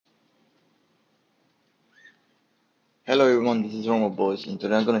Hello everyone, this is Romo Boys, and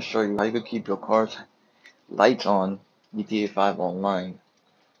today I'm going to show you how you can keep your car's lights on GTA 5 online.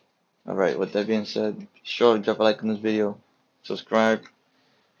 Alright, with that being said, be sure to drop a like on this video, subscribe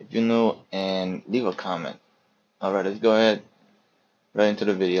if you're new, and leave a comment. Alright, let's go ahead right into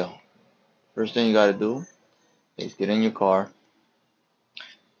the video. First thing you gotta do is get in your car.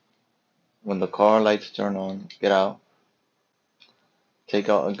 When the car lights turn on, get out, take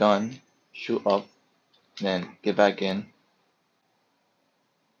out a gun, shoot up, then get back in.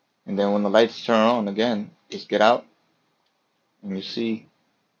 And then when the lights turn on again, just get out, and you see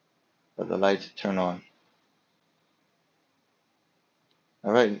that the lights turn on.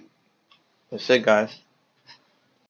 Alright, that's it guys.